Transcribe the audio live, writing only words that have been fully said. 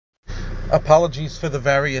Apologies for the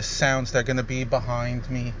various sounds that are going to be behind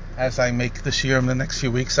me as I make the shiur in the next few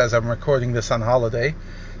weeks, as I'm recording this on holiday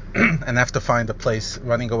and have to find a place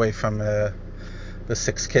running away from the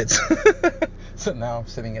 6 kids. So now I'm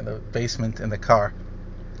sitting in the basement in the car.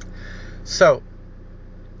 So,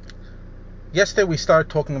 yesterday we started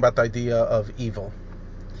talking about the idea of evil.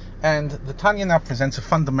 And the Tanya now presents a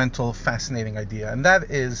fundamental, fascinating idea, and that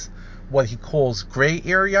is what he calls gray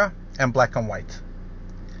area and black and white.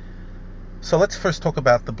 So let's first talk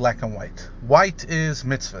about the black and white. White is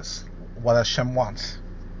mitzvahs, what Hashem wants.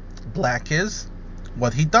 Black is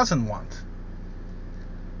what He doesn't want.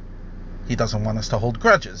 He doesn't want us to hold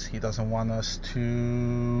grudges. He doesn't want us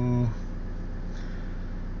to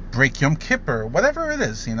break Yom Kippur, whatever it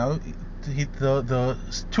is. The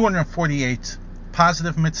 248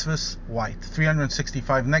 positive mitzvahs, white.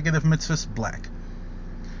 365 negative mitzvahs, black.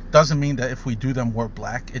 Doesn't mean that if we do them, we're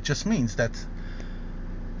black. It just means that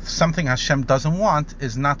something Hashem doesn't want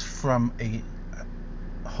is not from a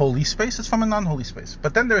holy space, it's from a non-holy space.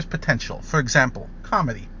 But then there's potential. For example,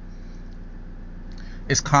 comedy.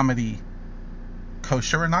 Is comedy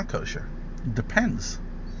kosher or not kosher? Depends.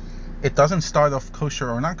 It doesn't start off kosher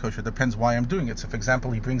or not kosher. It depends why I'm doing it. So, for example,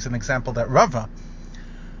 he brings an example that Rava,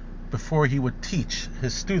 before he would teach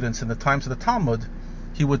his students in the times of the Talmud,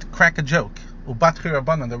 he would crack a joke. Ubatchi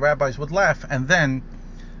Rabbanan, the rabbis would laugh, and then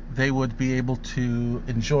they would be able to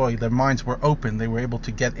enjoy, their minds were open, they were able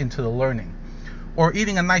to get into the learning. Or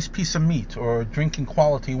eating a nice piece of meat, or drinking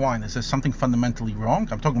quality wine. Is there something fundamentally wrong?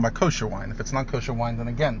 I'm talking about kosher wine. If it's not kosher wine, then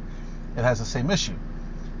again, it has the same issue.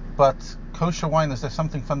 But kosher wine, is there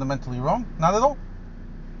something fundamentally wrong? Not at all.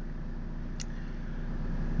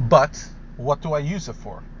 But what do I use it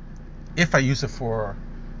for? If I use it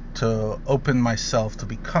to open myself, to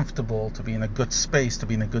be comfortable, to be in a good space, to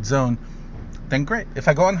be in a good zone, then great. If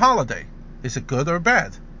I go on holiday, is it good or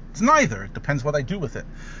bad? It's neither. It depends what I do with it.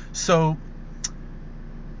 So,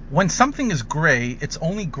 when something is gray, it's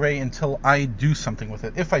only gray until I do something with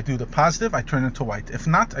it. If I do the positive, I turn it into white. If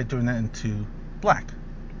not, I turn it into black.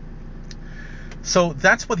 So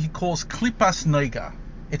that's what he calls klipas noiga.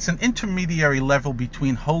 It's an intermediary level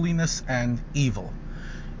between holiness and evil.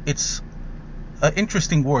 It's an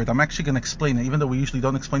interesting word. I'm actually going to explain it, even though we usually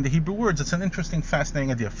don't explain the Hebrew words. It's an interesting,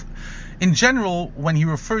 fascinating idea. In general, when he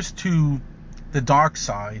refers to the dark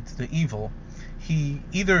side, the evil, he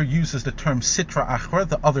either uses the term sitra achra,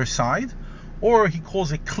 the other side, or he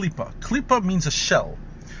calls it klipa. Klipa means a shell.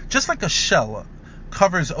 Just like a shell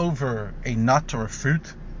covers over a nut or a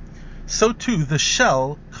fruit, so too the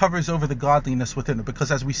shell covers over the godliness within it.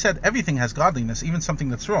 Because as we said, everything has godliness, even something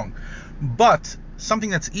that's wrong. But something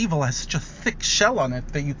that's evil has such a thick shell on it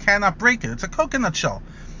that you cannot break it. It's a coconut shell.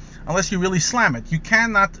 Unless you really slam it, you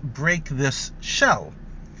cannot break this shell,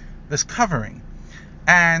 this covering.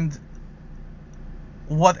 And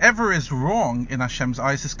whatever is wrong in Hashem's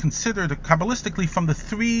eyes is considered Kabbalistically from the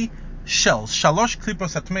 3 shells, shalosh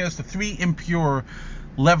klipos atmeos, the 3 impure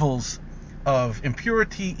levels of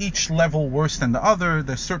impurity, each level worse than the other.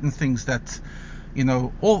 There's certain things that,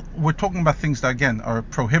 we're talking about things that again are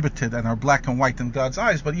prohibited and are black and white in God's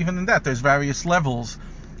eyes, but even in that there's various levels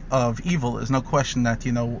of evil. There's no question that,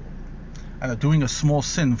 doing a small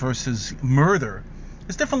sin versus murder,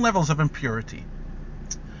 there's different levels of impurity.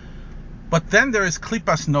 But then there is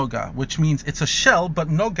klipas noga, which means it's a shell, but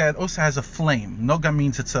noga, it also has a flame. Noga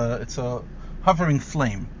means it's a hovering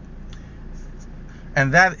flame.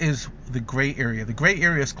 And that is the gray area. The gray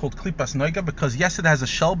area is called klipas noga because yes, it has a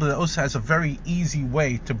shell, but it also has a very easy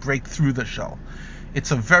way to break through the shell.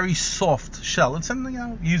 It's a very soft shell. It's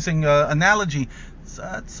using an analogy, it's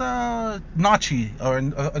a nachi or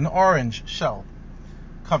an orange shell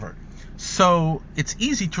cover. So it's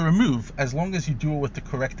easy to remove as long as you do it with the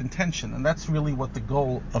correct intention. And that's really what the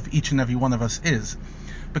goal of each and every one of us is.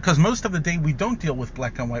 Because most of the day we don't deal with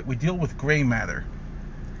black and white, we deal with gray matter.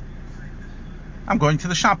 I'm going to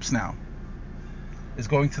the shops now. Is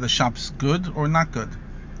going to the shops good or not good?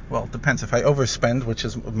 Well, it depends. If I overspend, which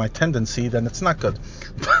is my tendency, then it's not good.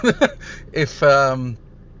 If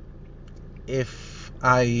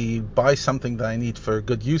I buy something that I need for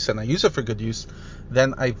good use and I use it for good use,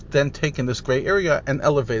 then I've then taken this gray area and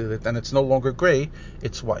elevated it, and it's no longer gray,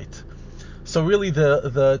 it's white. So really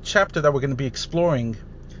the chapter that we're going to be exploring,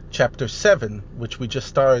 chapter 7, which we just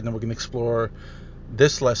started, and we're going to explore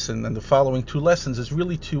this lesson and the following 2 lessons, is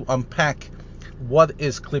really to unpack what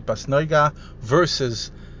is klipas noiga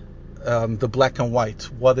versus the black and white.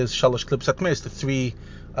 What is shalosh klipas atmeos, the 3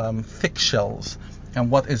 thick shells, and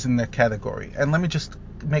what is in their category. And let me just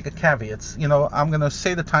make a caveat. I'm going to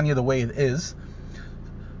say the Tanya the way it is.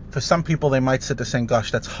 For some people, they might sit there saying,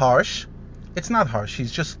 gosh, that's harsh. It's not harsh.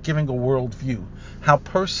 He's just giving a worldview, how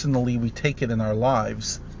personally we take it in our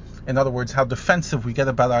lives. In other words, how defensive we get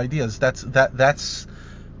about ideas. That's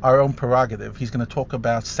our own prerogative. He's going to talk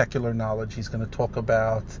about secular knowledge. He's going to talk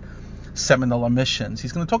about seminal emissions.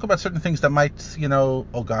 He's going to talk about certain things that might,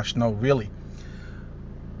 oh gosh, no, really.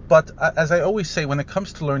 But as I always say, when it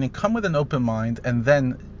comes to learning, come with an open mind and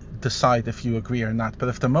then decide if you agree or not. But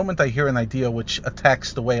if the moment I hear an idea which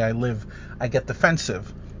attacks the way I live, I get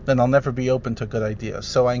defensive, then I'll never be open to good ideas.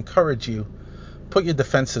 So I encourage you, put your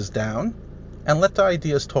defenses down and let the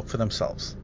ideas talk for themselves.